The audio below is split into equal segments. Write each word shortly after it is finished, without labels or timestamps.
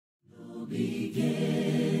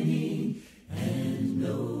beginning and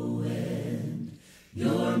no end.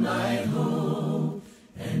 You're my hope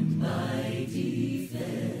and my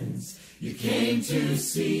defense. You came to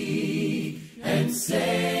seek and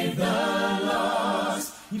save the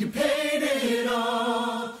lost. You paid it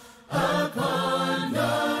all upon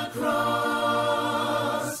the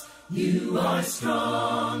cross. You are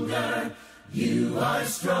stronger. You are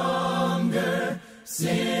stronger.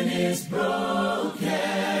 Sin is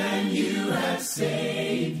broken. You have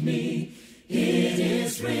saved me. It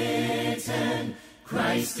is written.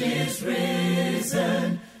 Christ is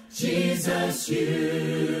risen. Jesus,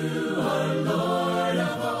 you are Lord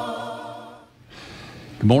of all.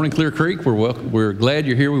 Good morning, Clear Creek. We're glad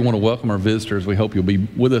you're here. We want to welcome our visitors. We hope you'll be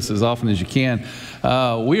with us as often as you can.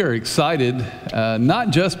 We are excited,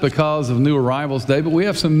 not just because of New Arrivals Day, but we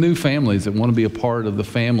have some new families that want to be a part of the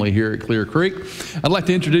family here at Clear Creek. I'd like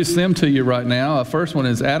to introduce them to you right now. First one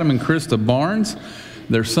is Adam and Krista Barnes.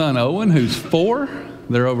 Their son, Owen, who's 4.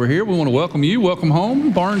 They're over here. We want to welcome you. Welcome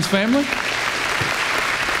home, Barnes family.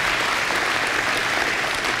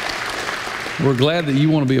 We're glad that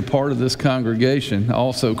you want to be a part of this congregation.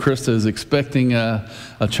 Also, Krista is expecting a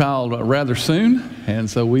child rather soon, and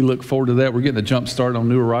so we look forward to that. We're getting a jump start on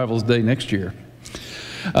New Arrivals Day next year.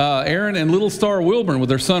 Aaron and Little Star Wilburn with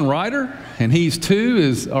their son Ryder, and he's 2,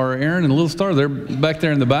 is our Aaron and Little Star. They're back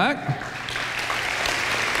there in the back.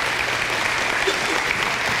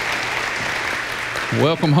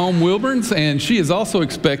 Welcome home, Wilburns, and she is also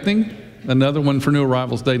expecting another one for New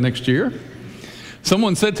Arrivals Day next year.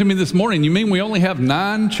 Someone said to me this morning, "You mean we only have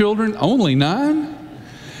 9 children? Only 9?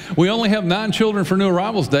 We only have 9 children for New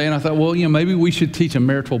Arrivals Day." And I thought, well, maybe we should teach a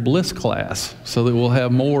marital bliss class so that we'll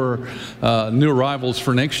have more new arrivals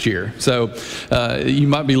for next year. So you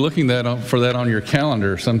might be looking for that on your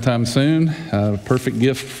calendar sometime soon. Perfect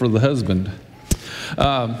gift for the husband.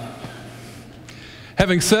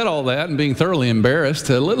 Having said all that and being thoroughly embarrassed,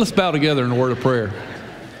 let's bow together in a word of prayer.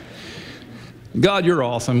 God, you're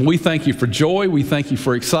awesome. We thank you for joy. We thank you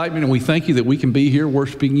for excitement. And we thank you that we can be here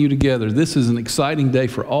worshiping you together. This is an exciting day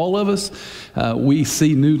for all of us. We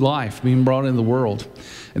see new life being brought into the world.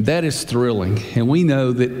 And that is thrilling. And we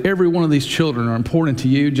know that every one of these children are important to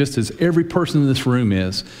you, just as every person in this room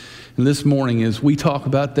is. And this morning, as we talk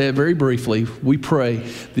about that very briefly, we pray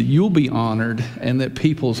that you'll be honored and that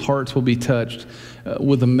people's hearts will be touched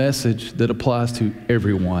with a message that applies to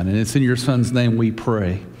everyone. And it's in your Son's name we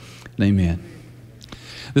pray. Amen.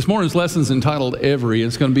 This morning's lesson is entitled Every.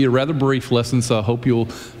 It's going to be a rather brief lesson, so I hope you'll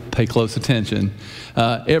pay close attention.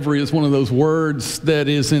 Every is one of those words that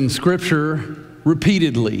is in Scripture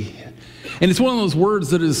repeatedly. And it's one of those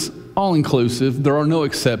words that is all-inclusive. There are no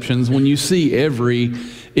exceptions. When you see every,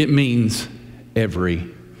 it means every.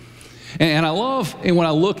 And I love, and when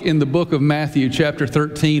I look in the book of Matthew chapter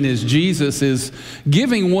 13, as Jesus is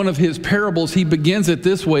giving one of his parables, he begins it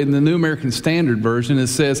this way in the New American Standard Version. It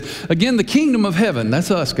says, "Again, the kingdom of heaven,"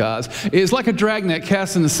 that's us guys, "is like a dragnet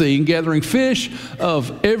cast in the sea and gathering fish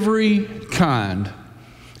of every kind."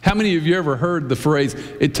 How many of you ever heard the phrase,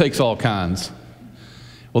 "it takes all kinds"?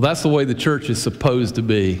 Well, that's the way the church is supposed to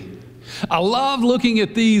be. I love looking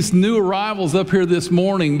at these new arrivals up here this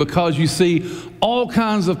morning because you see all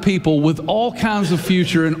kinds of people with all kinds of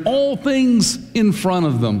future and all things in front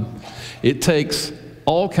of them. It takes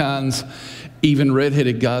all kinds, even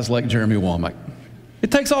red-headed guys like Jeremy Womack.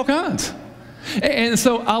 It takes all kinds. And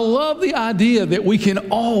so I love the idea that we can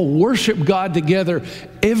all worship God together,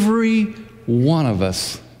 every one of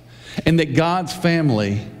us, and that God's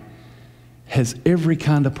family has every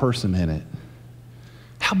kind of person in it.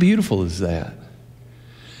 How beautiful is that?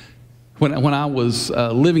 When I was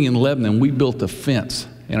living in Lebanon, we built a fence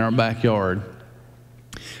in our backyard.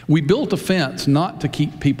 We built a fence not to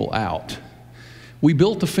keep people out. We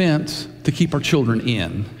built a fence to keep our children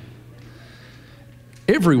in.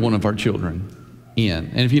 Every one of our children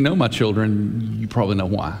in. And if you know my children, you probably know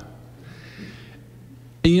why.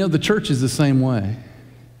 And the church is the same way.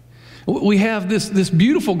 We have this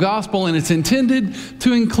beautiful gospel, and it's intended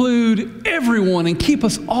to include everyone and keep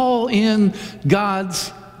us all in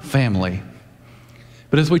God's family.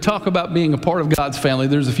 But as we talk about being a part of God's family,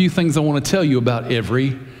 there's a few things I want to tell you about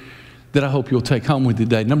every that I hope you'll take home with you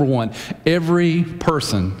today. Number one, every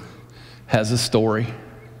person has a story.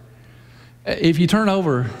 If you turn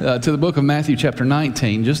over to the book of Matthew chapter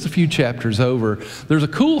 19, just a few chapters over, there's a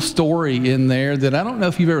cool story in there that I don't know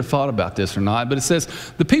if you've ever thought about this or not, but it says,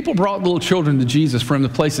 the people brought little children to Jesus for him to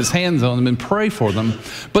place his hands on them and pray for them,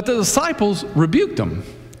 but the disciples rebuked them.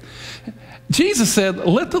 Jesus said,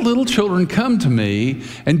 "Let the little children come to me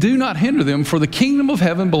and do not hinder them, for the kingdom of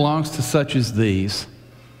heaven belongs to such as these."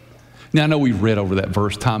 Now, I know we've read over that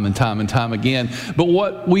verse time and time and time again, but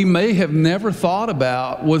what we may have never thought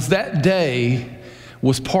about was that day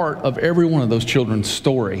was part of every one of those children's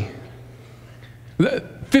story.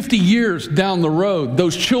 50 years down the road,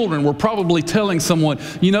 those children were probably telling someone,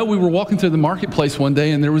 you know, we were walking through the marketplace one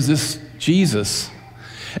day and there was this Jesus.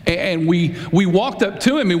 And we walked up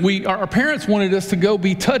to him, and our parents wanted us to go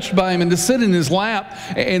be touched by him and to sit in his lap.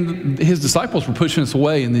 And his disciples were pushing us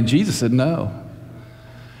away. And then Jesus said, no.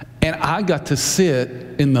 And I got to sit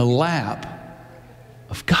in the lap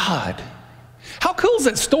of God. How cool is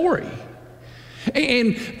that story?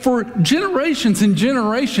 And for generations and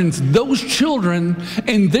generations, those children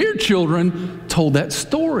and their children told that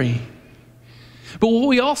story. But what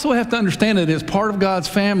we also have to understand is, as part of God's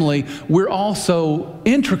family, we're also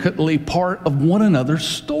intricately part of one another's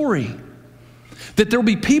story. That there'll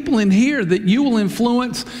be people in here that you will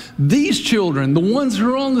influence these children, the ones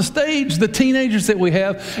who are on the stage, the teenagers that we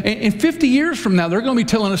have. And 50 years from now, they're going to be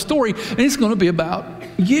telling a story, and it's going to be about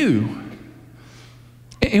you.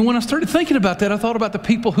 And when I started thinking about that, I thought about the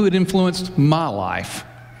people who had influenced my life.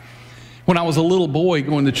 When I was a little boy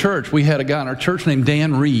going to church, we had a guy in our church named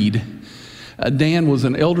Dan Reed. Dan was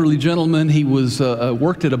an elderly gentleman. He was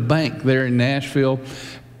worked at a bank there in Nashville.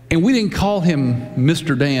 And we didn't call him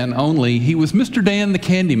Mr. Dan only. He was Mr. Dan the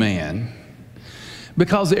Candy Man.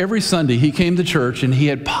 Because every Sunday he came to church and he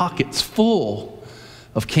had pockets full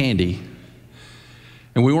of candy.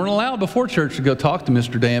 And we weren't allowed before church to go talk to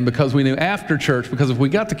Mr. Dan because we knew after church, because if we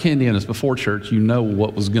got the candy in us before church, you know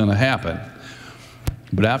what was going to happen.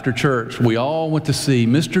 But after church, we all went to see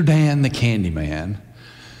Mr. Dan the Candy Man.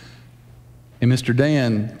 And Mr.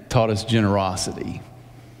 Dan taught us generosity.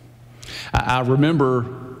 I remember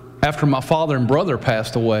after my father and brother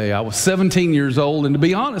passed away, I was 17 years old. And to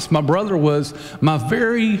be honest, my brother was my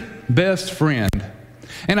very best friend.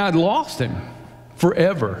 And I'd lost him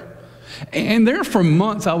forever. And there for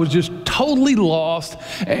months, I was just totally lost.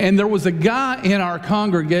 And there was a guy in our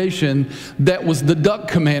congregation that was the duck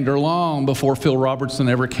commander long before Phil Robertson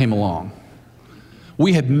ever came along.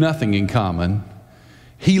 We had nothing in common.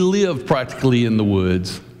 He lived practically in the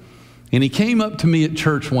woods. And he came up to me at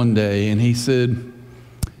church one day and he said,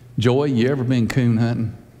 Joy, you ever been coon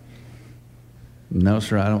hunting? No,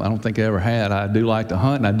 sir, I don't think I ever had. I do like to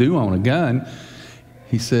hunt and I do own a gun.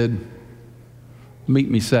 He said, meet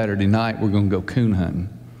me Saturday night, we're going to go coon hunting.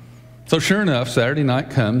 So sure enough, Saturday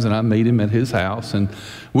night comes and I meet him at his house and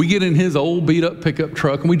we get in his old beat up pickup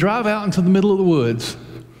truck and we drive out into the middle of the woods.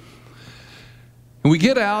 And we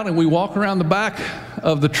get out and we walk around the back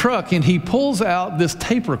of the truck and he pulls out this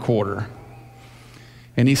tape recorder.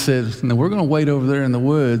 And he says, now we're going to wait over there in the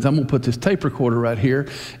woods. I'm going to put this tape recorder right here.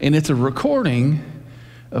 And it's a recording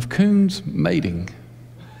of coons mating.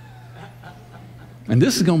 And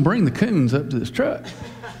this is going to bring the coons up to this truck.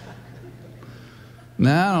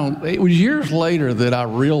 Now, it was years later that I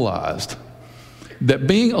realized that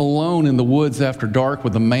being alone in the woods after dark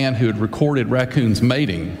with a man who had recorded raccoons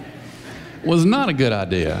mating was not a good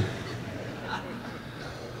idea.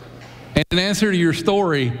 And in answer to your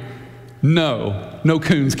story, no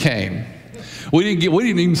coons came. We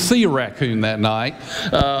didn't even see a raccoon that night.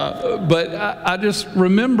 But I just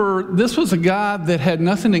remember this was a guy that had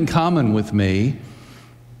nothing in common with me.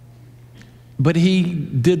 But he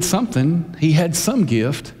did something. He had some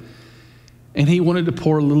gift. And he wanted to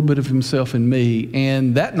pour a little bit of himself in me.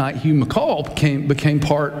 And that night, Hugh McCall became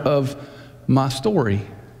part of my story.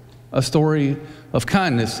 A story of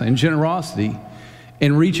kindness and generosity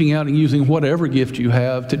and reaching out and using whatever gift you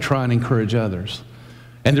have to try and encourage others.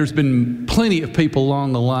 And there's been plenty of people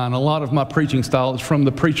along the line. A lot of my preaching style is from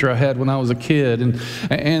the preacher I had when I was a kid.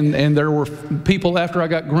 And there were people after I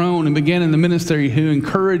got grown and began in the ministry who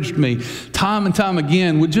encouraged me time and time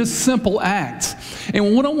again with just simple acts.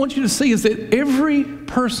 And what I want you to see is that every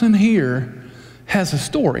person here has a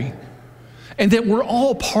story. And that we're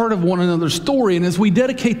all part of one another's story. And as we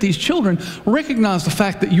dedicate these children, recognize the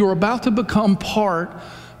fact that you're about to become part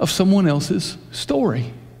of someone else's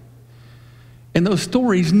story. And those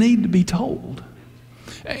stories need to be told.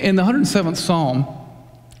 In the 107th Psalm,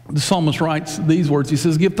 the psalmist writes these words. He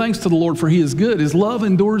says, give thanks to the Lord for he is good. His love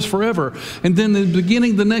endures forever. And then in the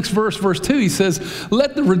beginning, the next verse 2, he says,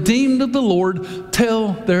 let the redeemed of the Lord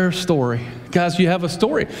tell their story. Guys, you have a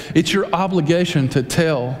story. It's your obligation to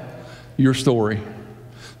tell your story.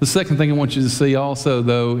 The second thing I want you to see also,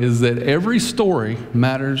 though, is that every story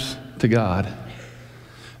matters to God.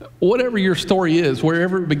 Whatever your story is,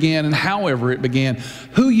 wherever it began and however it began,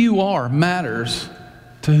 who you are matters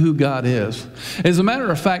to who God is. As a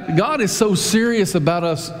matter of fact, God is so serious about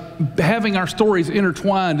us having our stories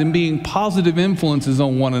intertwined and being positive influences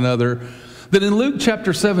on one another That in Luke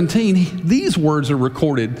chapter 17, these words are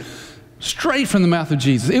recorded straight from the mouth of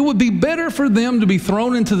Jesus. It would be better for them to be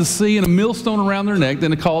thrown into the sea and a millstone around their neck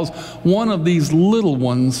than to cause one of these little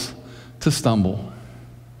ones to stumble.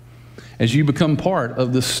 As you become part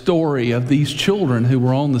of the story of these children who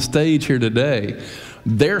were on the stage here today,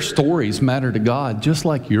 their stories matter to God just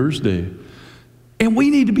like yours do. And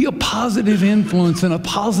we need to be a positive influence and a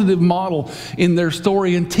positive model in their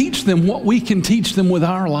story and teach them what we can teach them with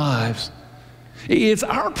our lives. It's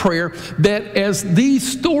our prayer that as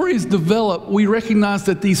these stories develop, we recognize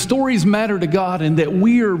that these stories matter to God and that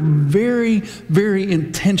we are very, very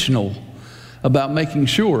intentional about making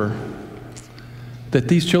sure that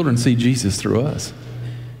these children see Jesus through us.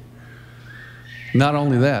 Not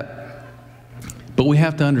only that, but we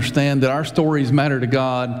have to understand that our stories matter to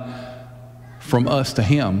God from us to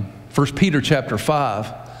Him. 1 Peter chapter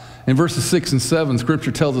 5. In verses 6 and 7,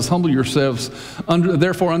 Scripture tells us, humble yourselves,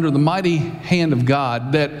 therefore under the mighty hand of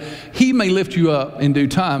God, that He may lift you up in due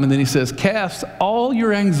time. And then He says, cast all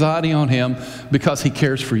your anxiety on Him because He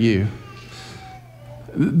cares for you.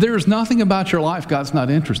 There's nothing about your life God's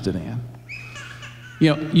not interested in.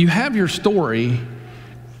 You know, you have your story.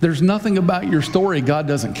 There's nothing about your story God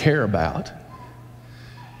doesn't care about.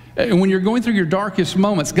 And when you're going through your darkest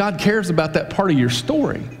moments, God cares about that part of your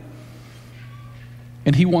story.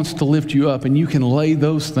 And He wants to lift you up, and you can lay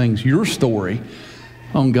those things, your story,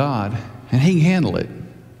 on God, and He can handle it.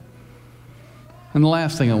 And the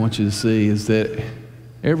last thing I want you to see is that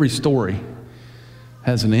every story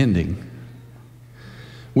has an ending.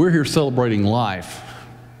 We're here celebrating life,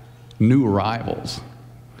 new arrivals.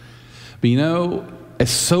 But you know, as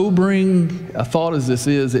sobering a thought as this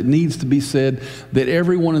is, it needs to be said that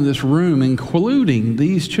everyone in this room, including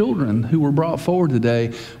these children who were brought forward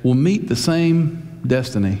today, will meet the same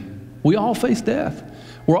destiny. We all face death.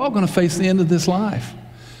 We're all going to face the end of this life.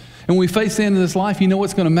 And when we face the end of this life, you know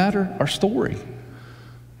what's going to matter? Our story.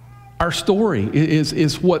 Our story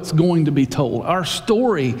is what's going to be told. Our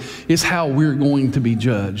story is how we're going to be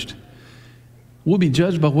judged. We'll be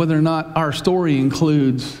judged by whether or not our story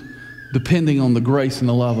includes depending on the grace and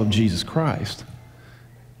the love of Jesus Christ.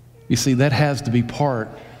 You see, that has to be part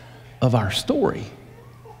of our story.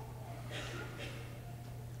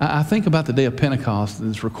 I think about the day of Pentecost, and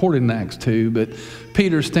it's recorded in Acts 2, but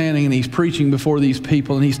Peter's standing and he's preaching before these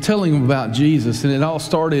people and he's telling them about Jesus. And it all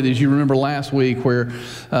started, as you remember last week, where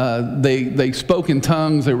they spoke in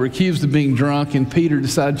tongues, they were accused of being drunk, and Peter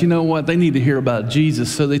decided, you know what, they need to hear about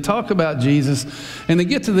Jesus. So they talk about Jesus, and they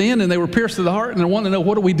get to the end and they were pierced to the heart and they want to know,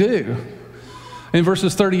 what do we do? In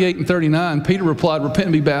verses 38 and 39, Peter replied, repent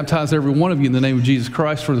and be baptized, every one of you, in the name of Jesus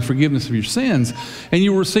Christ for the forgiveness of your sins, and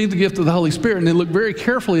you will receive the gift of the Holy Spirit. And then look very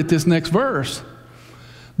carefully at this next verse.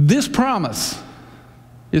 This promise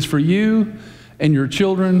is for you and your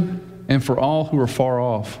children and for all who are far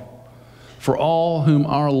off, for all whom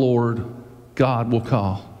our Lord God will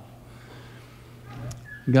call.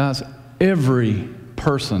 Guys, every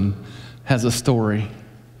person has a story.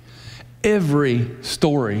 Every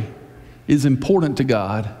story is important to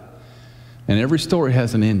God, and every story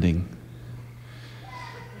has an ending.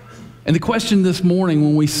 And the question this morning,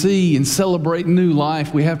 when we see and celebrate new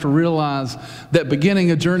life, we have to realize that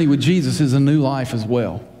beginning a journey with Jesus is a new life as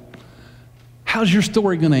well. How's your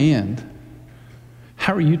story going to end?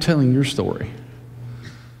 How are you telling your story?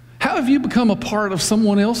 How have you become a part of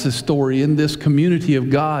someone else's story in this community of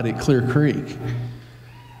God at Clear Creek?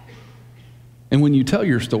 And when you tell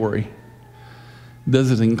your story,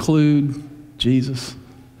 does it include Jesus,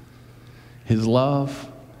 His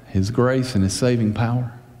love, His grace, and His saving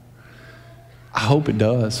power? I hope it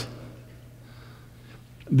does.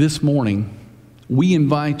 This morning, we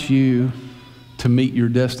invite you to meet your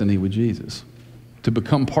destiny with Jesus, to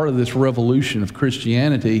become part of this revolution of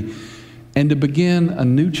Christianity, and to begin a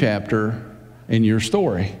new chapter in your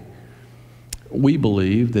story. We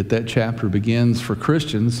believe that that chapter begins for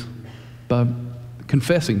Christians by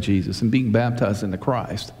confessing Jesus and being baptized into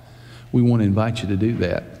Christ. We want to invite you to do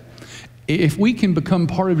that. If we can become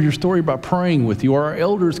part of your story by praying with you, or our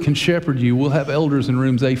elders can shepherd you, we'll have elders in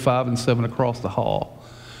rooms A5 and 7 across the hall.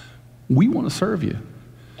 We want to serve you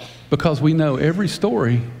because we know every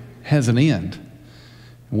story has an end.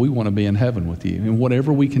 And we want to be in heaven with you. And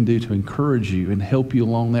whatever we can do to encourage you and help you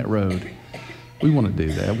along that road, we want to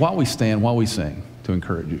do that. While we stand, while we sing, to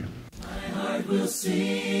encourage you. My heart will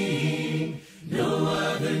sing, no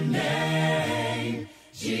other name,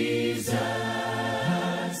 Jesus,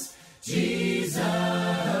 Jesus.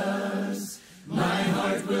 My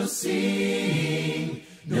heart will sing,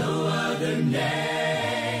 no other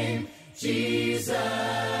name, Jesus,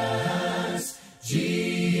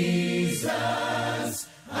 Jesus.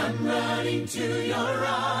 I'm running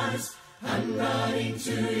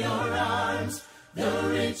into your arms. The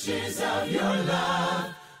riches of your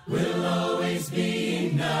love will always be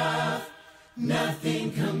enough.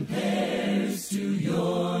 Nothing compares to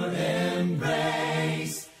your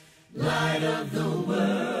embrace. Light of the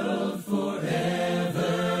world.